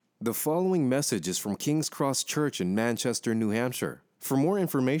The following message is from King's Cross Church in Manchester, New Hampshire. For more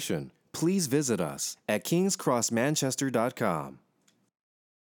information, please visit us at kingscrossmanchester.com.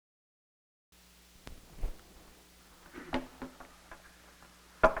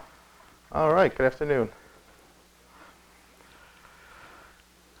 All right, good afternoon.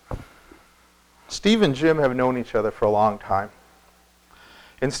 Steve and Jim have known each other for a long time.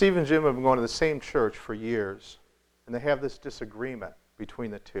 And Steve and Jim have been going to the same church for years. And they have this disagreement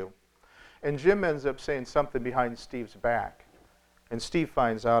between the two. And Jim ends up saying something behind Steve's back. And Steve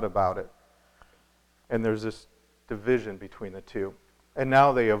finds out about it. And there's this division between the two. And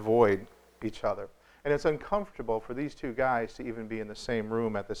now they avoid each other. And it's uncomfortable for these two guys to even be in the same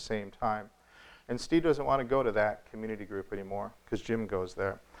room at the same time. And Steve doesn't want to go to that community group anymore because Jim goes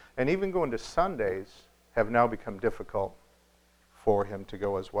there. And even going to Sundays have now become difficult for him to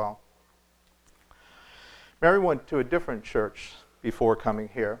go as well. Mary went to a different church before coming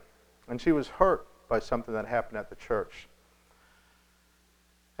here, and she was hurt by something that happened at the church.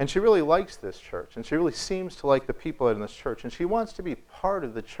 And she really likes this church, and she really seems to like the people in this church, and she wants to be part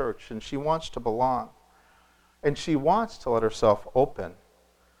of the church, and she wants to belong. And she wants to let herself open,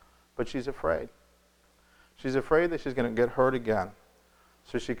 but she's afraid. She's afraid that she's going to get hurt again.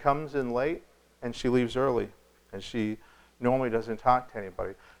 So she comes in late, and she leaves early, and she normally doesn't talk to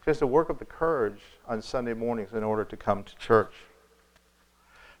anybody. She has to work up the courage on Sunday mornings in order to come to church.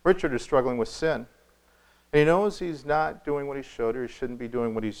 Richard is struggling with sin. And he knows he's not doing what he should, or he shouldn't be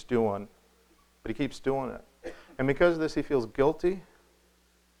doing what he's doing, but he keeps doing it. And because of this, he feels guilty,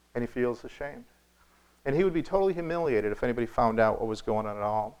 and he feels ashamed. And he would be totally humiliated if anybody found out what was going on at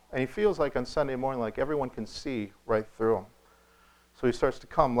all. And he feels like on Sunday morning, like everyone can see right through him. So he starts to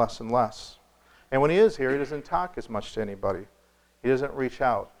come less and less. And when he is here, he doesn't talk as much to anybody. He doesn't reach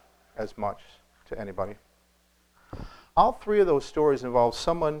out as much to anybody. All three of those stories involve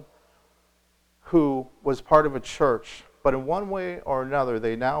someone who was part of a church, but in one way or another,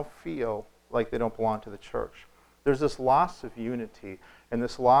 they now feel like they don't belong to the church. There's this loss of unity and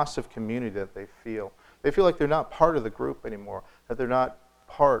this loss of community that they feel. They feel like they're not part of the group anymore, that they're not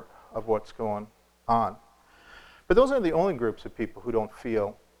part of what's going on. But those aren't the only groups of people who don't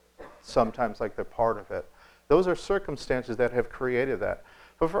feel sometimes like they're part of it. Those are circumstances that have created that.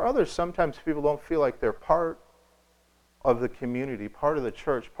 But for others, sometimes people don't feel like they're part of the community, part of the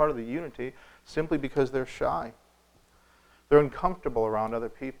church, part of the unity, simply because they're shy. They're uncomfortable around other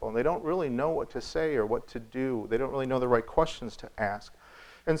people, and they don't really know what to say or what to do. They don't really know the right questions to ask.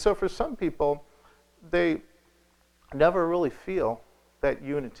 And so for some people, they never really feel that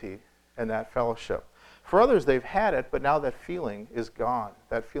unity and that fellowship. For others, they've had it, but now that feeling is gone.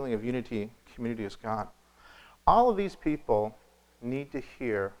 That feeling of unity, community is gone. All of these people need to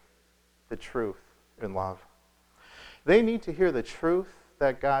hear the truth in love. They need to hear the truth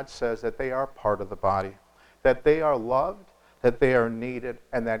that God says that they are part of the body, that they are loved, that they are needed,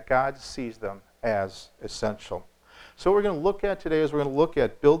 and that God sees them as essential. So what we're going to look at today is we're going to look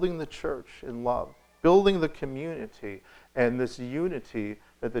at building the church in love, building the community, and this unity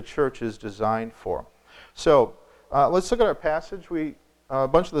that the church is designed for. So let's look at our passage. A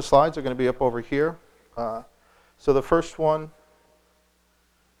bunch of the slides are going to be up over here. So the first one,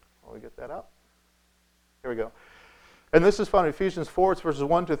 will we get that up? Here we go. And this is found in Ephesians 4, it's verses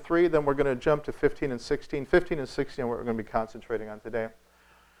 1 to 3. Then we're going to jump to 15 and 16. 15 and 16 are what we're going to be concentrating on today.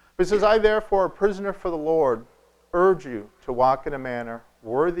 It says, I therefore, a prisoner for the Lord, urge you to walk in a manner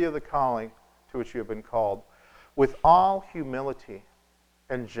worthy of the calling to which you have been called, with all humility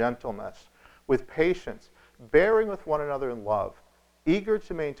and gentleness, with patience, bearing with one another in love, eager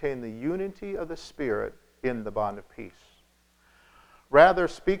to maintain the unity of the Spirit in the bond of peace. Rather,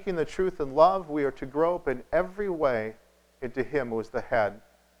 speaking the truth in love, we are to grow up in every way into Him who is the head,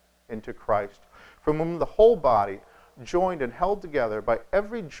 into Christ, from whom the whole body, joined and held together by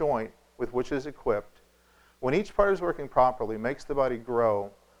every joint with which it is equipped, when each part is working properly, makes the body grow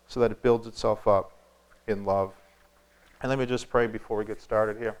so that it builds itself up in love. And let me just pray before we get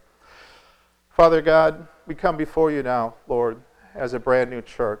started here. Father God, we come before you now, Lord, as a brand new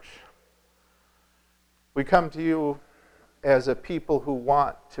church. We come to you as a people who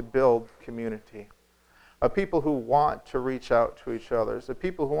want to build community, a people who want to reach out to each other, as a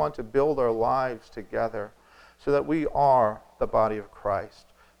people who want to build our lives together so that we are the body of Christ,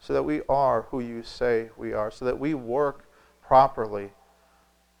 so that we are who you say we are, so that we work properly,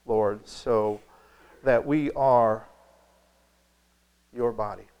 Lord, so that we are your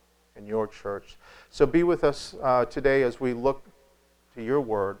body and your church. So be with us today as we look to your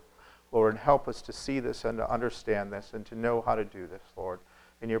word, Lord, and help us to see this and to understand this and to know how to do this, Lord.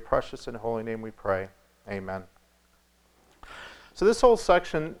 In your precious and holy name we pray. Amen. So this whole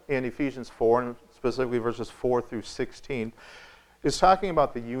section in Ephesians 4, and specifically verses 4 through 16, is talking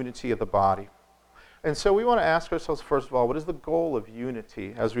about the unity of the body. And so we want to ask ourselves, first of all, what is the goal of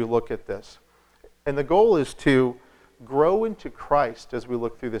unity as we look at this? And the goal is to grow into Christ as we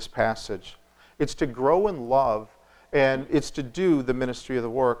look through this passage. It's to grow in love, and it's to do the ministry of the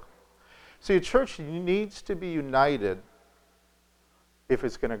work. See, a church needs to be united if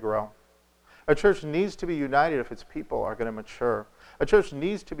it's going to grow. A church needs to be united if its people are going to mature. A church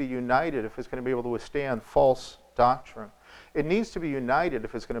needs to be united if it's going to be able to withstand false doctrine. It needs to be united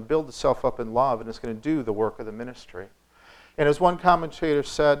if it's going to build itself up in love and it's going to do the work of the ministry. And as one commentator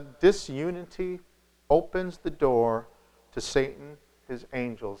said, disunity opens the door to Satan, his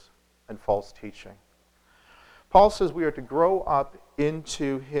angels, and false teaching. Paul says we are to grow up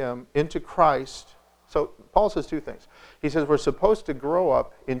into him, into Christ. So Paul says two things. He says we're supposed to grow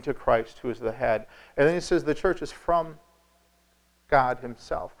up into Christ, who is the head. And then he says the church is from God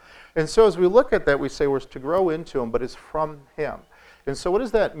himself. And so as we look at that, we say we're to grow into him, but it's from him. And so what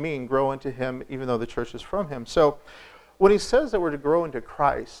does that mean, grow into him, even though the church is from him? So when he says that we're to grow into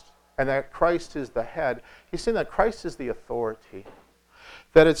Christ, and that Christ is the head, he's saying that Christ is the authority.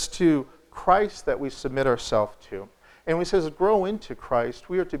 That it's to Christ that we submit ourselves to. And when he says grow into Christ,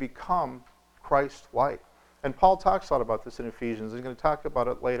 we are to become Christ-like. And Paul talks a lot about this in Ephesians. He's going to talk about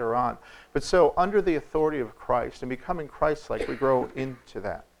it later on. But so, under the authority of Christ and becoming Christ-like, we grow into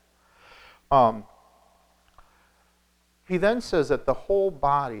that. He then says that the whole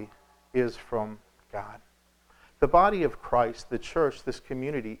body is from God. The body of Christ, the church, this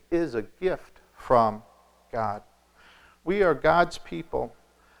community, is a gift from God. We are God's people,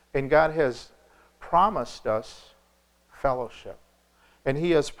 and God has promised us fellowship. And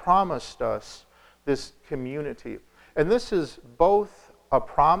he has promised us this community. And this is both a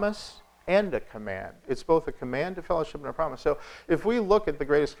promise and a command. It's both a command to fellowship and a promise. So if we look at the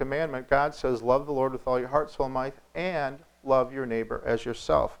greatest commandment, God says, love the Lord with all your heart, soul, and might, and love your neighbor as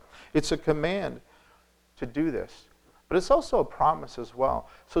yourself. It's a command to do this. But it's also a promise as well.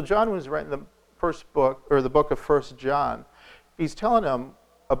 So John was writing the first book, or the book of 1 John. He's telling them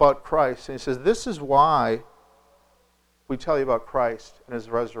about Christ, and he says, this is why we tell you about Christ and his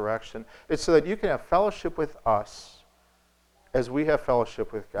resurrection. It's so that you can have fellowship with us as we have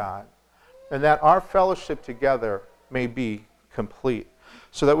fellowship with God. And that our fellowship together may be complete.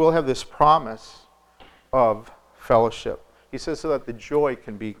 So that we'll have this promise of fellowship. He says so that the joy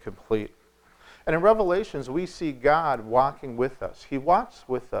can be complete. And in Revelations, we see God walking with us. He walks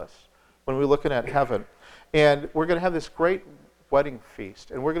with us when we're looking at heaven. And we're going to have this great wedding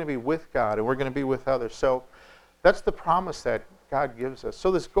feast. And we're going to be with God. And we're going to be with others. So that's the promise that God gives us.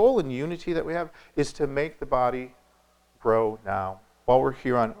 So this goal in unity that we have is to make the body grow now while we're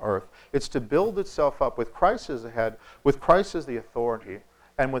here on earth. It's to build itself up with Christ as the head, with Christ as the authority,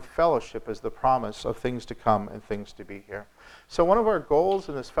 and with fellowship as the promise of things to come and things to be here. So one of our goals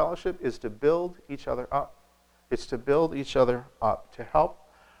in this fellowship is to build each other up. It's to build each other up, to help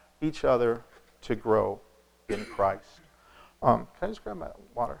each other to grow in Christ. Can I just grab my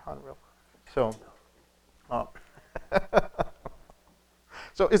water, hon, real quick?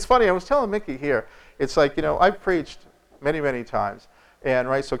 So it's funny, I was telling Mickey here, it's like, I've preached many, many times, and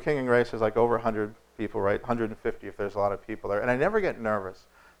right, so King and Grace is like over 100 people, right, 150 if there's a lot of people there, and I never get nervous.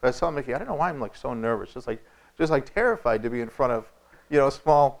 But I was telling Mickey, I don't know why I'm like so nervous, just like terrified to be in front of,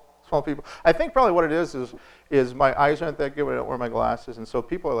 small people. I think probably what it is my eyes aren't that good when I don't wear my glasses, and so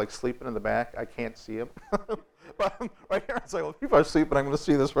people are like sleeping in the back, I can't see them. But right here, it's like, well, if people are sleeping, I'm going to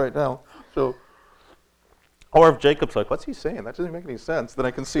see this right now. So. Or if Jacob's like, what's he saying? That doesn't make any sense. Then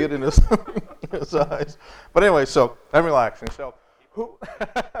I can see it in his, in his eyes. But anyway, so I'm relaxing. So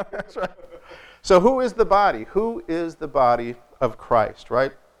that's right. So who is the body? Who is the body of Christ,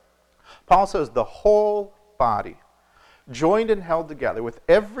 right? Paul says the whole body, joined and held together with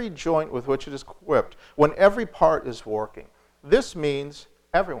every joint with which it is equipped, when every part is working. This means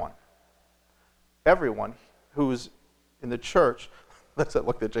everyone. Everyone who's in the church. That's that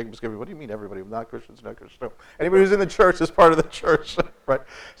look that Jacob was giving. What do you mean everybody? Not Christians, not Christians. No. Anybody who's in the church is part of the church, right?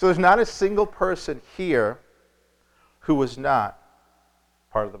 So there's not a single person here who was not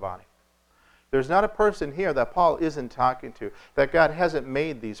part of the body. There's not a person here that Paul isn't talking to, that God hasn't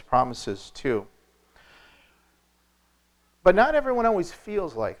made these promises to. But not everyone always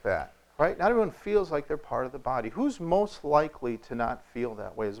feels like that, right? Not everyone feels like they're part of the body. Who's most likely to not feel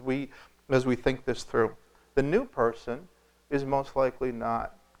that way as we think this through? The new person is most likely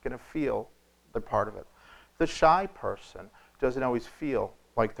not going to feel they're part of it. The shy person doesn't always feel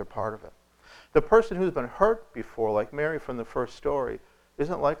like they're part of it. The person who's been hurt before, like Mary from the first story,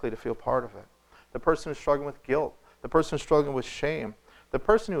 isn't likely to feel part of it. The person who's struggling with guilt, the person struggling with shame, the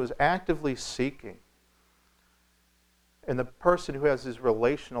person who is actively seeking, and the person who has these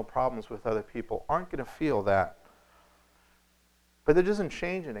relational problems with other people aren't going to feel that. But it doesn't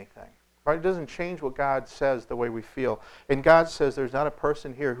change anything. Right? It doesn't change what God says the way we feel. And God says there's not a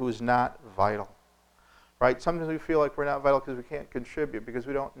person here who is not vital. Right? Sometimes we feel like we're not vital because we can't contribute, because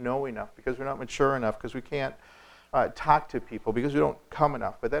we don't know enough, because we're not mature enough, because we can't talk to people, because we don't come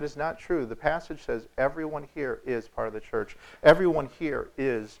enough. But that is not true. The passage says everyone here is part of the church. Everyone here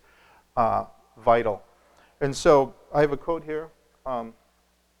is vital. And so I have a quote here.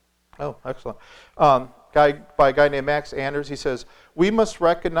 Excellent. By a guy named Max Anders. He says, "We must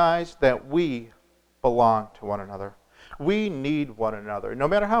recognize that we belong to one another. We need one another, no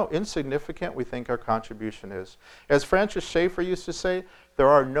matter how insignificant we think our contribution is. As Francis Schaeffer used to say, there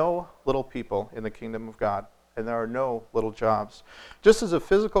are no little people in the kingdom of God, and there are no little jobs. Just as a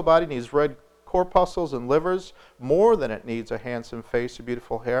physical body needs red corpuscles and livers more than it needs a handsome face or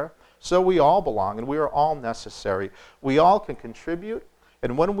beautiful hair, so we all belong, and we are all necessary. We all can contribute,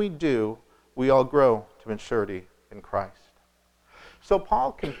 and when we do, we all grow to maturity in Christ." So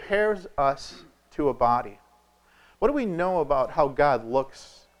Paul compares us to a body. What do we know about how God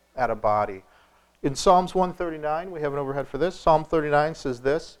looks at a body? In Psalms 139, we have an overhead for this. Psalm 39 says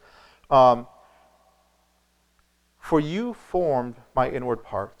this, "For you formed my inward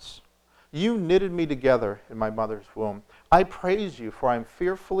parts. You knitted me together in my mother's womb. I praise you, for I am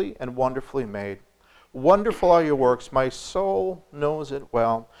fearfully and wonderfully made. Wonderful are your works. My soul knows it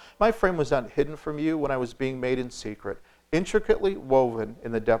well. My frame was not hidden from you when I was being made in secret, intricately woven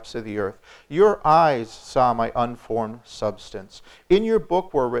in the depths of the earth. Your eyes saw my unformed substance. In your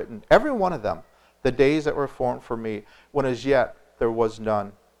book were written, every one of them, the days that were formed for me, when as yet there was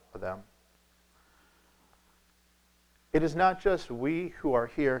none of them." It is not just we who are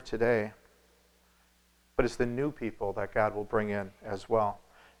here today, but it's the new people that God will bring in as well.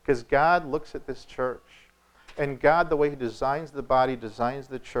 Because God looks at this church, and God, the way He designs the body, designs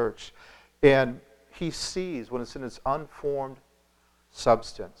the church, and He sees when it's in its unformed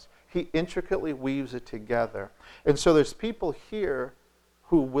substance. He intricately weaves it together. And so there's people here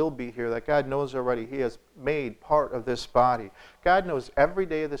who will be here that God knows already. He has made part of this body. God knows every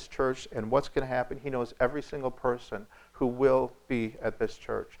day of this church and what's going to happen. He knows every single person who will be at this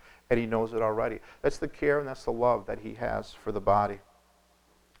church, and He knows it already. That's the care and that's the love that He has for the body.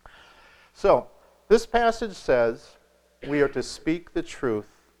 So, this passage says we are to speak the truth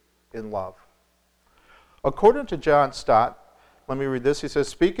in love. According to John Stott, let me read this. He says,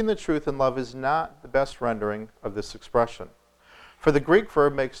 "Speaking the truth in love is not the best rendering of this expression. For the Greek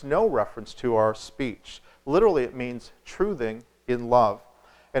verb makes no reference to our speech. Literally, it means truthing in love,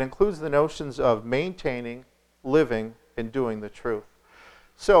 and includes the notions of maintaining, living, and doing the truth."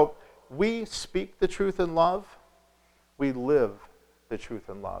 So, we speak the truth in love. We live the truth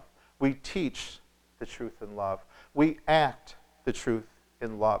in love. We teach the truth in love. We act the truth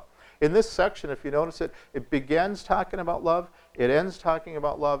in love. In this section, if you notice it, it begins talking about love, it ends talking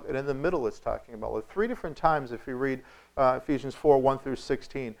about love, and in the middle it's talking about love. 3 different times if you read Ephesians 4, 1 through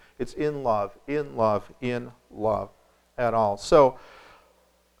 16, it's in love, in love, in love at all. So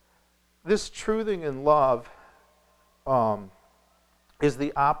this truthing in love is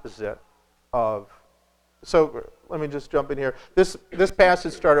the opposite of... So let me just jump in here. This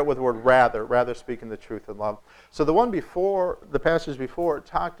passage started with the word rather speaking the truth in love. So the one before, the passage before, it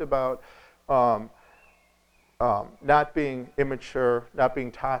talked about not being immature, not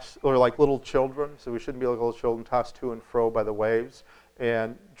being tossed, or like little children. So we shouldn't be like little children tossed to and fro by the waves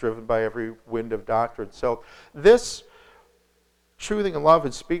and driven by every wind of doctrine. So this truthing in love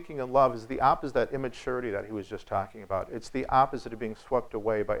and speaking in love is the opposite of that immaturity that he was just talking about. It's the opposite of being swept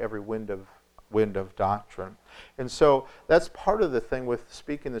away by every wind of doctrine. And so that's part of the thing with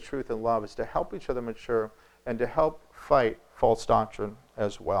speaking the truth in love, is to help each other mature and to help fight false doctrine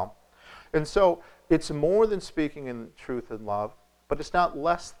as well. And so it's more than speaking in truth in love, but it's not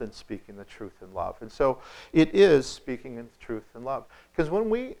less than speaking the truth in love. And so it is speaking in truth in love. Because when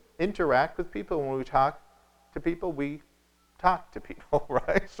we interact with people, when we talk to people, we talk to people,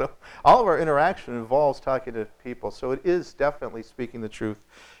 right? So all of our interaction involves talking to people. So it is definitely speaking the truth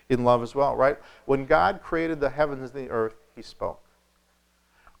in love as well, right? When God created the heavens and the earth, he spoke.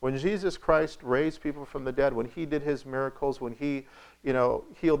 When Jesus Christ raised people from the dead, when he did his miracles, when he,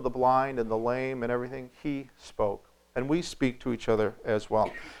 healed the blind and the lame and everything, he spoke. And we speak to each other as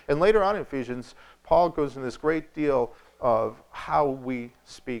well. And later on in Ephesians, Paul goes into this great deal of how we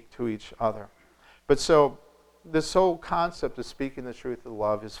speak to each other. But so this whole concept of speaking the truth of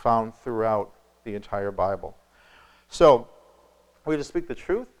love is found throughout the entire Bible. So we're to speak the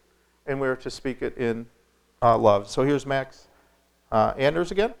truth, and we're to speak it in love. So here's Max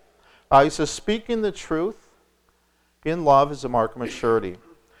Anders again. He says, speaking the truth in love is a mark of maturity,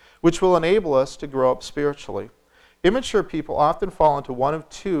 which will enable us to grow up spiritually. Immature people often fall into one of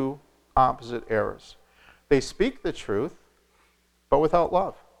two opposite errors. They speak the truth, but without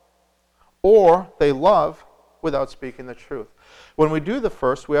love. Or they love without speaking the truth. When we do the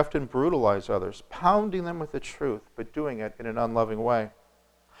first, we often brutalize others, pounding them with the truth, but doing it in an unloving way.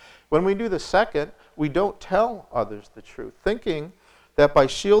 When we do the second, we don't tell others the truth, thinking that by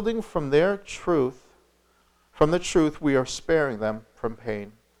shielding from the truth, we are sparing them from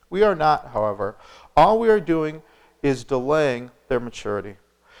pain. We are not, however. All we are doing is delaying their maturity.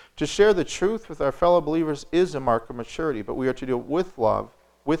 To share the truth with our fellow believers is a mark of maturity, but we are to do it with love,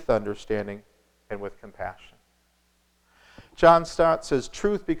 with understanding, and with compassion. John Stott says,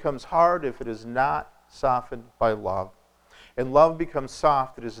 truth becomes hard if it is not softened by love, and love becomes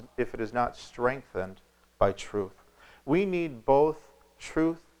soft if it is not strengthened by truth. We need both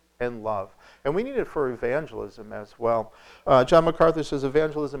truth and love, and we need it for evangelism as well. John MacArthur says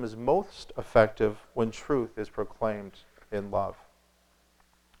evangelism is most effective when truth is proclaimed in love.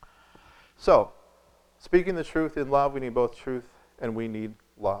 So, speaking the truth in love, we need both truth and we need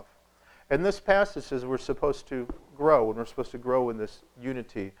love. And this passage says we're supposed to grow, and we're supposed to grow in this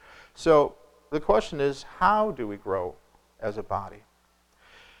unity. So the question is, how do we grow as a body?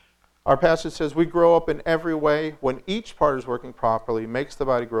 Our passage says we grow up in every way when each part is working properly, makes the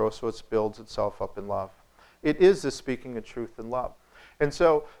body grow so it builds itself up in love. It is the speaking of truth in love. And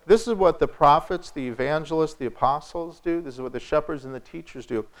so this is what the prophets, the evangelists, the apostles do. This is what the shepherds and the teachers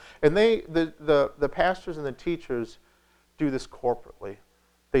do. And the pastors and the teachers do this corporately.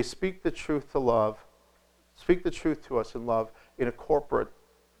 They speak the truth to love, speak the truth to us in love in a corporate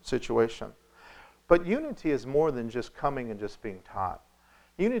situation. But unity is more than just coming and just being taught.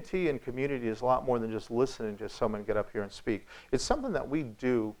 Unity in community is a lot more than just listening to someone get up here and speak. It's something that we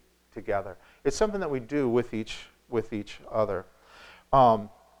do together. It's something that we do with each other.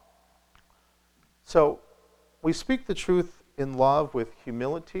 So we speak the truth in love with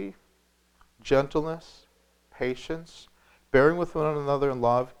humility, gentleness, patience, bearing with one another in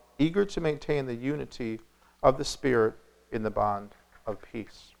love, eager to maintain the unity of the Spirit in the bond of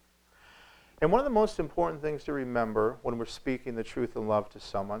peace. And one of the most important things to remember when we're speaking the truth in love to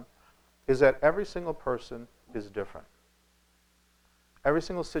someone is that every single person is different. Every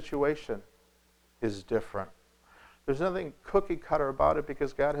single situation is different. There's nothing cookie cutter about it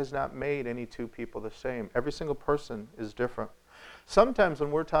because God has not made any two people the same. Every single person is different. Sometimes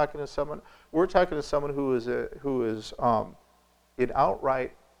when we're talking to someone who is in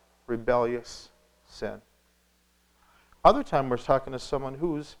outright rebellious sin. Other time we're talking to someone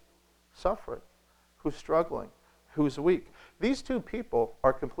who's suffering, who's struggling, who's weak. These two people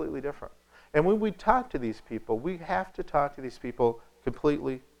are completely different. And when we talk to these people, we have to talk to these people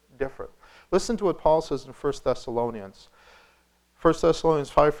completely different. Listen to what Paul says in 1 Thessalonians. 1 Thessalonians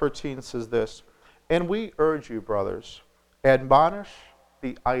 5:13 says this, "And we urge you, brothers, admonish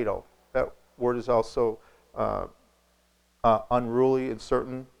the idle." That word is also unruly in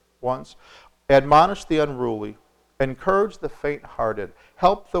certain ones. Admonish the unruly, encourage the faint-hearted,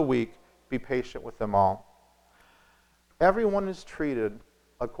 help the weak, be patient with them all. Everyone is treated,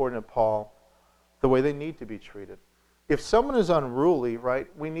 according to Paul, the way they need to be treated. If someone is unruly, right,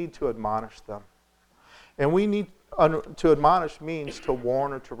 we need to admonish them. And to admonish means to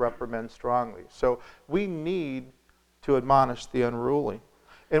warn or to reprimand strongly. So we need to admonish the unruly.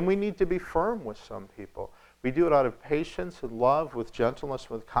 And we need to be firm with some people. We do it out of patience and love, with gentleness,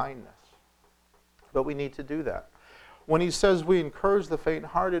 with kindness. But we need to do that. When he says we encourage the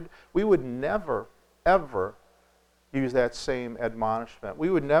faint-hearted, we would never, ever use that same admonishment. We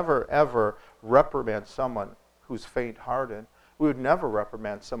would never, ever reprimand someone who's faint-hearted. We would never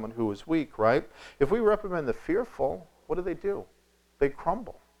reprimand someone who is weak, right? If we reprimand the fearful, what do? They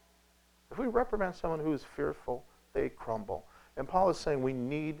crumble. If we reprimand someone who is fearful, they crumble. And Paul is saying we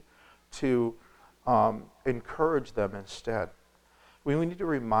need to encourage them instead. We need to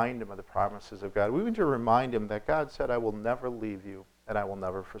remind them of the promises of God. We need to remind them that God said, "I will never leave you and I will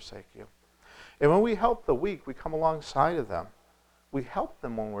never forsake you." And when we help the weak, we come alongside of them. We help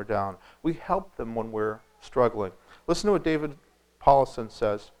them when we're down. We help them when we're struggling. Listen to what David Paulson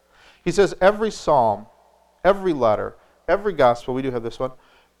says. He says, every psalm, every letter, every gospel, we do have this one,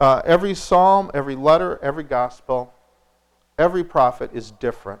 every psalm, every letter, every gospel, every prophet is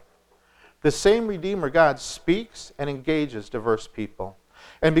different. The same Redeemer God speaks and engages diverse people.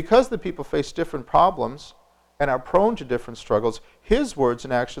 And because the people face different problems and are prone to different struggles, his words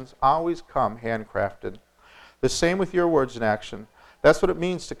and actions always come handcrafted. The same with your words and action. That's what it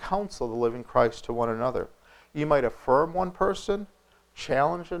means to counsel the living Christ to one another. You might affirm one person,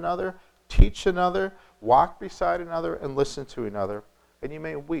 challenge another, teach another, walk beside another, and listen to another. And you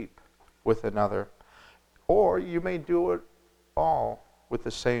may weep with another. Or you may do it all with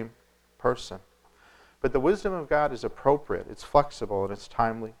the same person. But the wisdom of God is appropriate, it's flexible, and it's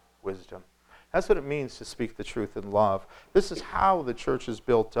timely wisdom. That's what it means to speak the truth in love. This is how the church is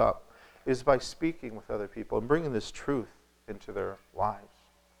built up, is by speaking with other people and bringing this truth into their lives.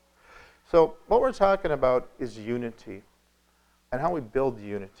 So what we're talking about is unity, and how we build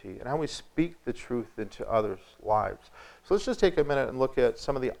unity, and how we speak the truth into others' lives. So let's just take a minute and look at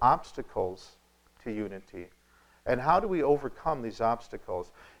some of the obstacles to unity. And how do we overcome these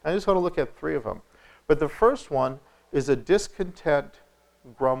obstacles? And I just want to look at 3 of them. But the first one is a discontent,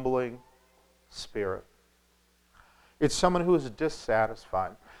 grumbling spirit. It's someone who is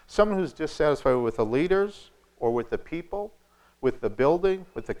dissatisfied. Someone who's dissatisfied with the leaders or with the people, with the building,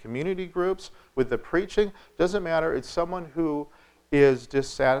 with the community groups, with the preaching. Doesn't matter. It's someone who is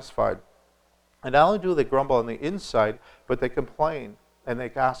dissatisfied. And not only do they grumble on the inside, but they complain and they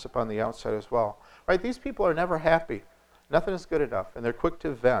gossip on the outside as well. Right? These people are never happy. Nothing is good enough, and they're quick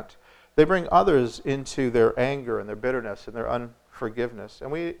to vent. They bring others into their anger and their bitterness and their unforgiveness.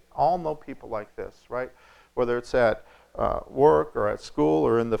 And we all know people like this, right? Whether it's at work or at school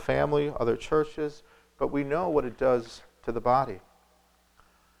or in the family, other churches, but we know what it does to the body.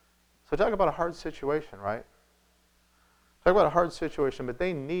 So talk about a hard situation, right? Talk about a hard situation, but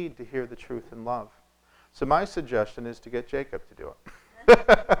they need to hear the truth in love. So my suggestion is to get Jacob to do it.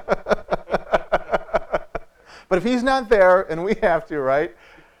 But if he's not there, and we have to, right?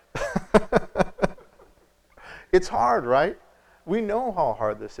 It's hard, right? We know how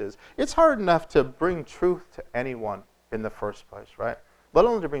hard this is. It's hard enough to bring truth to anyone in the first place, right? Let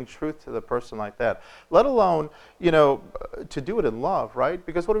alone to bring truth to the person like that. Let alone, to do it in love, right?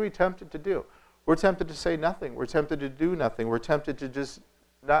 Because what are we tempted to do? We're tempted to say nothing. We're tempted to do nothing. We're tempted to just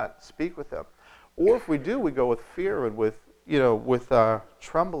not speak with them. Or if we do, we go with fear and with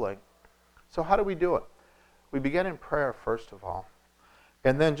trembling. So how do we do it? We begin in prayer, first of all.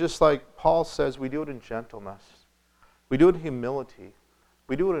 And then just like Paul says, we do it in gentleness. We do it in humility.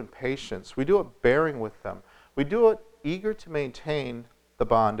 We do it in patience. We do it bearing with them. We do it eager to maintain the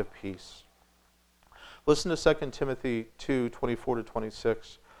bond of peace. Listen to 2 Timothy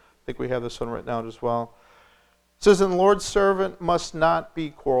 2:24-26. I think we have this one written out as well. It says, "And the Lord's servant must not be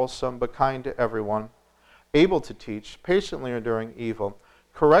quarrelsome, but kind to everyone, able to teach, patiently enduring evil,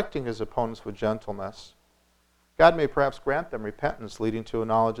 correcting his opponents with gentleness. God may perhaps grant them repentance leading to a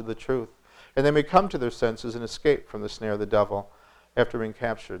knowledge of the truth, and they may come to their senses and escape from the snare of the devil after being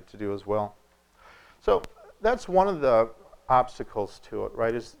captured to do his will." So that's one of the obstacles to it,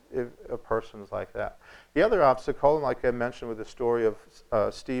 right, is if a person's like that. The other obstacle, like I mentioned with the story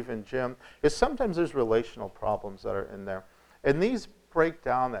of Steve and Jim, is sometimes there's relational problems that are in there. And these break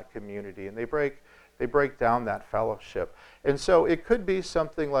down that community, and they break down that fellowship. And so it could be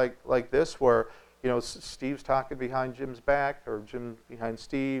something like this where, Steve's talking behind Jim's back, or Jim behind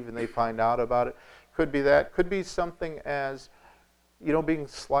Steve, and they find out about it. Could be that. Could be something as, being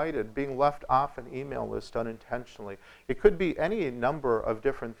slighted, being left off an email list unintentionally. It could be any number of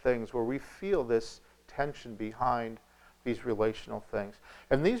different things where we feel this tension behind these relational things.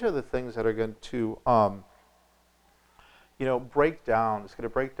 And these are the things that are going to, break down. It's going to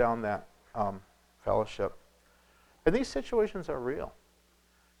break down that fellowship. And these situations are real.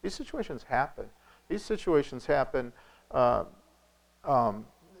 These situations happen. These situations happen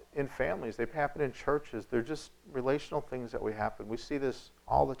in families. They happen in churches. They're just relational things that we happen. We see this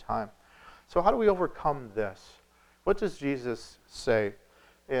all the time. So how do we overcome this? What does Jesus say?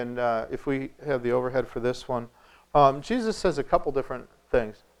 And if we have the overhead for this one, Jesus says a couple different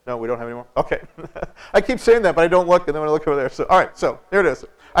things. No, we don't have any more? Okay. I keep saying that, but I don't look, and then when I look over there. So, all right, so here it is.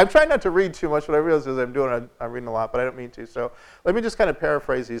 I'm trying not to read too much, but I realize as I'm reading a lot, but I don't mean to. So let me just kind of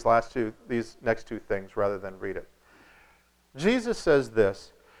paraphrase these next two things rather than read it. Jesus says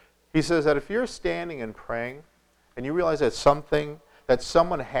this. He says that if you're standing and praying, and you realize that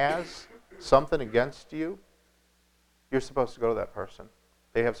someone has something against you, you're supposed to go to that person.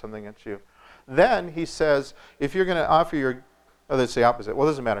 They have something against you. Then he says, if you're going to offer that's the opposite. Well,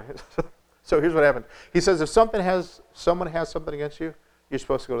 it doesn't matter. So here's what happened. He says if someone has something against you, you're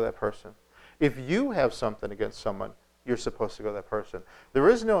supposed to go to that person. If you have something against someone, you're supposed to go to that person. There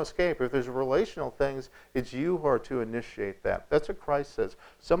is no escape. If there's relational things, it's you who are to initiate that. That's what Christ says.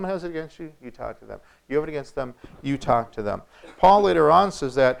 Someone has it against you, you talk to them. You have it against them, you talk to them. Paul later on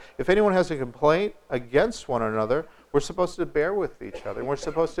says that if anyone has a complaint against one another, we're supposed to bear with each other, and we're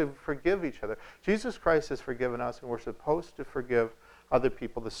supposed to forgive each other. Jesus Christ has forgiven us, and we're supposed to forgive other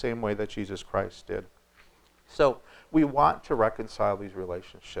people the same way that Jesus Christ did. So we want to reconcile these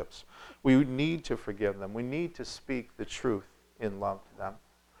relationships. We need to forgive them. We need to speak the truth in love to them.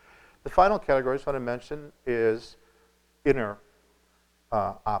 The final category I just want to mention is inner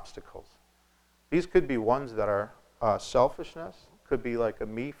obstacles. These could be ones that are selfishness, could be like a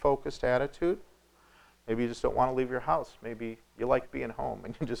me-focused attitude. Maybe you just don't want to leave your house. Maybe you like being home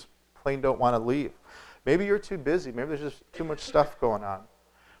and you just plain don't want to leave. Maybe you're too busy. Maybe there's just too much stuff going on.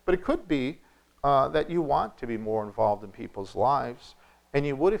 But it could be that you want to be more involved in people's lives, and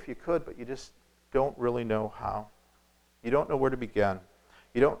you would if you could, but you just don't really know how. You don't know where to begin.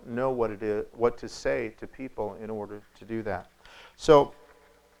 You don't know what to say to people in order to do that. So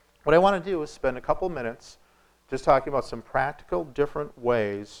what I want to do is spend a couple minutes just talking about some practical, different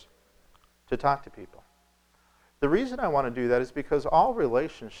ways to talk to people. The reason I want to do that is because all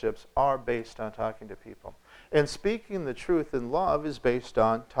relationships are based on talking to people. And speaking the truth in love is based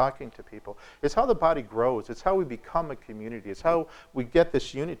on talking to people. It's how the body grows. It's how we become a community. It's how we get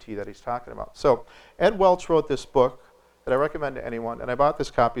this unity that he's talking about. So Ed Welch wrote this book that I recommend to anyone, and I bought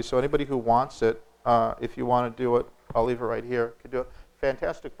this copy, so anybody who wants it, if you want to do it, I'll leave it right here. Could do it.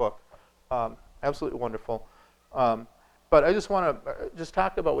 Fantastic book. Absolutely wonderful. But I just want to just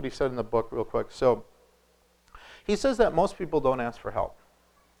talk about what he said in the book real quick. So he says that most people don't ask for help.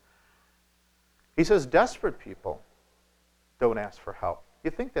 He says desperate people don't ask for help.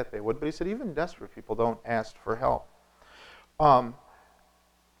 You think that they would, but he said even desperate people don't ask for help. So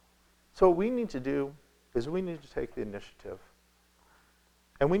what we need to do is we need to take the initiative.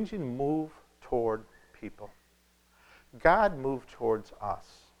 And we need to move toward people. God moved towards us.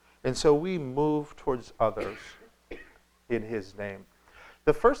 And so we move towards others in his name.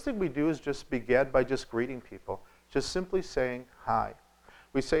 The first thing we do is just begin by just greeting people. Just simply saying hi.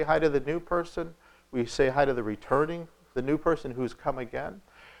 We say hi to the new person. We say hi to the new person who's come again.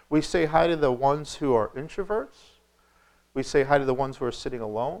 We say hi to the ones who are introverts. We say hi to the ones who are sitting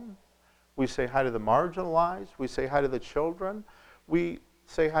alone. We say hi to the marginalized. We say hi to the children. We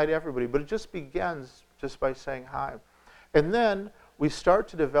say hi to everybody. But it just begins just by saying hi. And then we start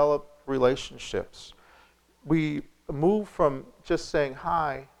to develop relationships. We move from just saying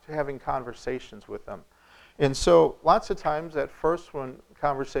hi to having conversations with them. And so lots of times at first when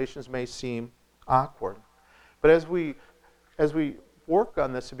conversations may seem awkward, but as we work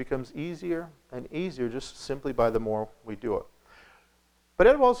on this, it becomes easier and easier just simply by the more we do it. But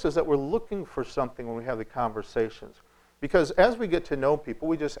Ed Welch says that we're looking for something when we have the conversations. Because as we get to know people,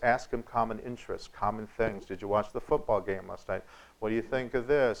 we just ask them common interests, common things. Did you watch the football game last night? What do you think of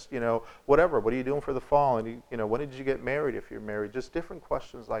this? Whatever. What are you doing for the fall? And when did you get married if you're married? Just different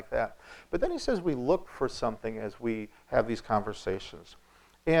questions like that. But then he says we look for something as we have these conversations.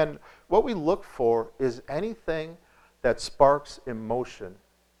 And what we look for is anything that sparks emotion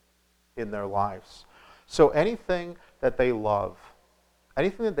in their lives. So anything that they love,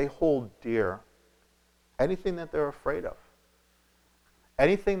 anything that they hold dear, anything that they're afraid of,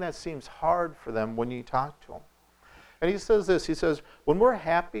 anything that seems hard for them when you talk to them. And he says this, he says, when we're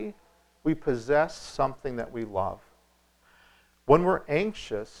happy, we possess something that we love. When we're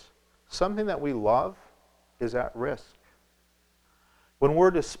anxious, something that we love is at risk. When we're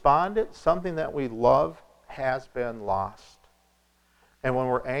despondent, something that we love has been lost. And when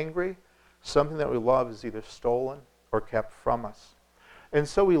we're angry, something that we love is either stolen or kept from us. And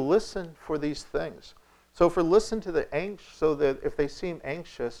so we listen for these things. So if we listen to so that if they seem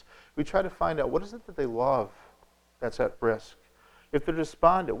anxious, we try to find out what is it that they love that's at risk. If they're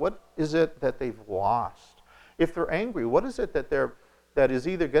despondent, what is it that they've lost? If they're angry, what is it that is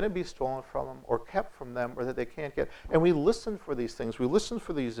either going to be stolen from them or kept from them or that they can't get? And we listen for these things. We listen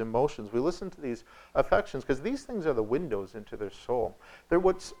for these emotions. We listen to these affections because these things are the windows into their soul. They're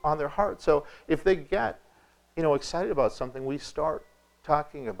what's on their heart. So if they get excited about something, we start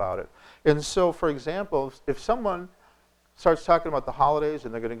talking about it. And so, for example, if someone starts talking about the holidays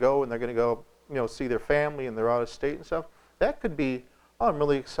and they're going to go see their family and they're out of state and stuff, that could be, oh, I'm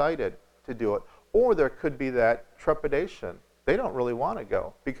really excited to do it. Or there could be that trepidation. They don't really want to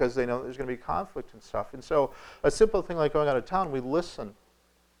go because they know there's going to be conflict and stuff. And so a simple thing like going out of town, we listen.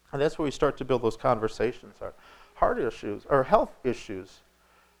 And that's where we start to build those conversations. Our heart issues or health issues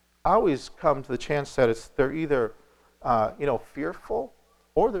always come to the chance that they're either fearful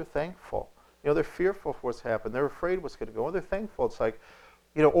or they're thankful. They're fearful for what's happened. They're afraid what's going to go. Or they're thankful. It's like,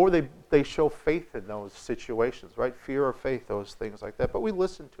 or they show faith in those situations, right? Fear or faith, those things like that. But we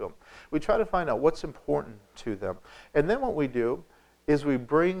listen to them. We try to find out what's important to them. And then what we do is we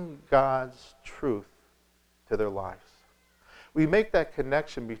bring God's truth to their lives. We make that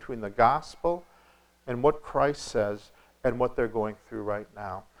connection between the gospel and what Christ says and what they're going through right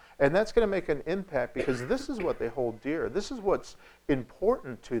now. And that's going to make an impact because this is what they hold dear. This is what's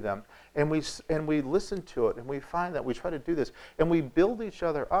important to them. And we listen to it, and we find that we try to do this, and we build each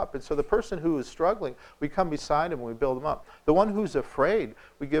other up. And so the person who is struggling, we come beside them and we build them up. The one who's afraid,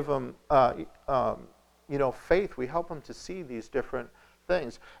 we give them faith. We help them to see these different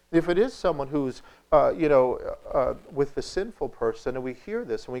things. If it is someone who's, with the sinful person, and we hear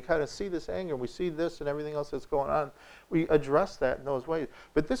this, and we kind of see this anger, and we see this and everything else that's going on, we address that in those ways.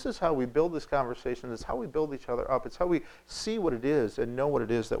 But this is how we build this conversation. It's how we build each other up. It's how we see what it is and know what it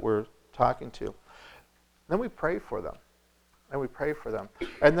is that we're talking to. Then we pray for them.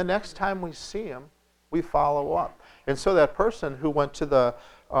 And the next time we see them, we follow up. And so that person who went to the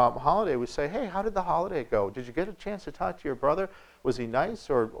holiday, we say, hey, how did the holiday go? Did you get a chance to talk to your brother? Was he nice,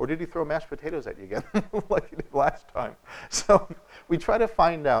 or did he throw mashed potatoes at you again like he did last time? So we try to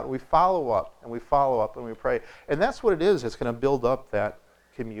find out. We follow up, and we pray. And that's what it is. It's going to build up that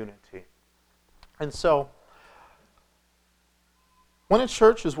community. And so when a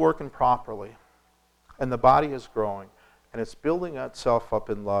church is working properly, and the body is growing, and it's building itself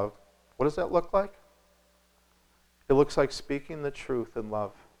up in love, what does that look like? It looks like speaking the truth in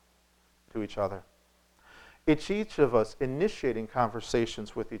love to each other. It's each of us initiating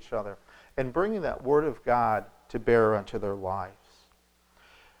conversations with each other and bringing that Word of God to bear unto their lives.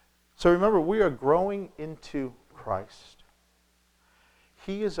 So remember, we are growing into Christ.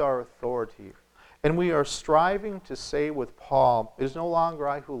 He is our authority. And we are striving to say with Paul, it is no longer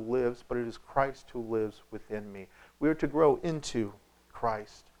I who lives, but it is Christ who lives within me. We are to grow into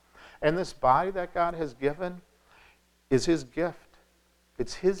Christ. And this body that God has given is His gift.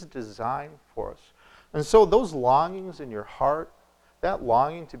 It's His design for us. And so those longings in your heart, that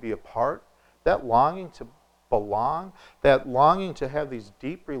longing to be a part, that longing to belong, that longing to have these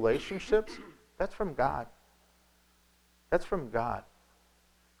deep relationships, that's from God. That's from God.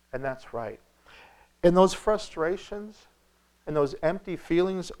 And that's right. And those frustrations and those empty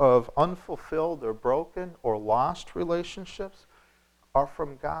feelings of unfulfilled or broken or lost relationships are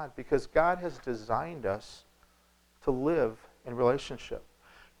from God, because God has designed us to live in relationship.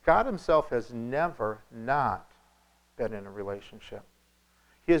 God Himself has never not been in a relationship.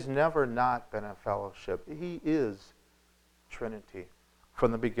 He has never not been in fellowship. He is Trinity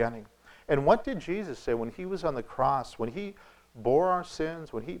from the beginning. And what did Jesus say when He was on the cross, when He bore our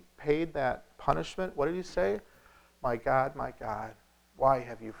sins, when He paid that punishment? What did He say? My God, why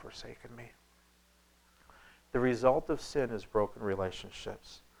have you forsaken me? The result of sin is broken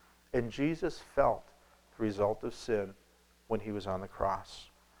relationships. And Jesus felt the result of sin when He was on the cross.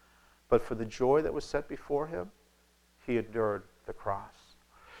 But for the joy that was set before Him, He endured the cross.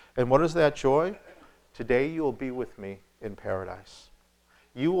 And what is that joy? Today you will be with me in paradise.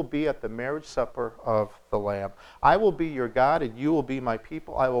 You will be at the marriage supper of the Lamb. I will be your God, and you will be my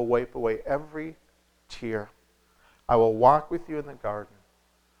people. I will wipe away every tear. I will walk with you in the garden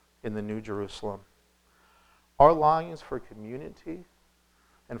in the New Jerusalem. Our longings for community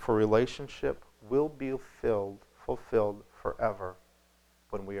and for relationship will be fulfilled forever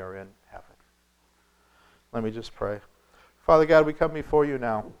when we are in heaven. Let me just pray. Father God, we come before you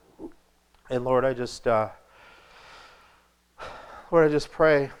now. And Lord, I just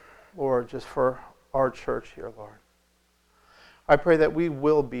pray, Lord, just for our church here, Lord. I pray that we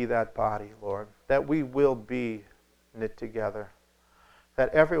will be that body, Lord, that we will be knit together,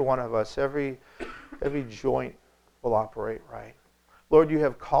 that every one of us, every joint will operate right. Lord, you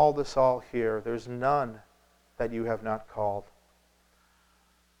have called us all here. There's none that you have not called.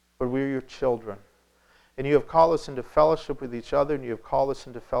 But we are your children. And you have called us into fellowship with each other, and you have called us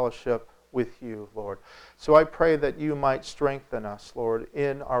into fellowship with you, Lord. So I pray that you might strengthen us, Lord,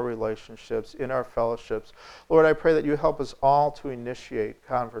 in our relationships, in our fellowships. Lord, I pray that you help us all to initiate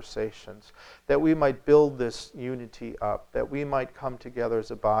conversations, that we might build this unity up, that we might come together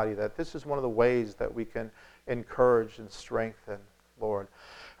as a body, that this is one of the ways that we can encourage and strengthen, Lord.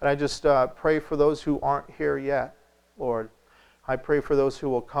 And I just pray for those who aren't here yet, Lord. I pray for those who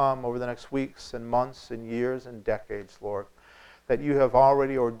will come over the next weeks and months and years and decades, Lord, that you have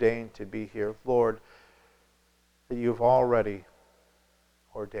already ordained to be here, Lord, that you have already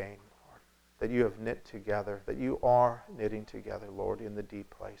ordained, Lord, that you have knit together, that you are knitting together, Lord, in the deep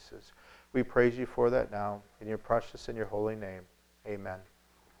places. We praise you for that now, in your precious and your holy name. Amen.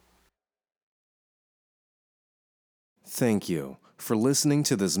 Thank you for listening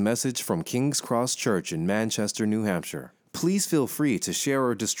to this message from King's Cross Church in Manchester, New Hampshire. Please feel free to share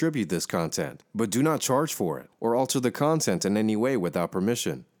or distribute this content, but do not charge for it or alter the content in any way without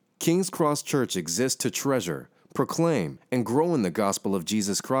permission. King's Cross Church exists to treasure, proclaim, and grow in the gospel of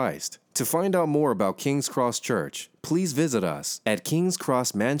Jesus Christ. To find out more about King's Cross Church, please visit us at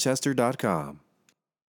kingscrossmanchester.com.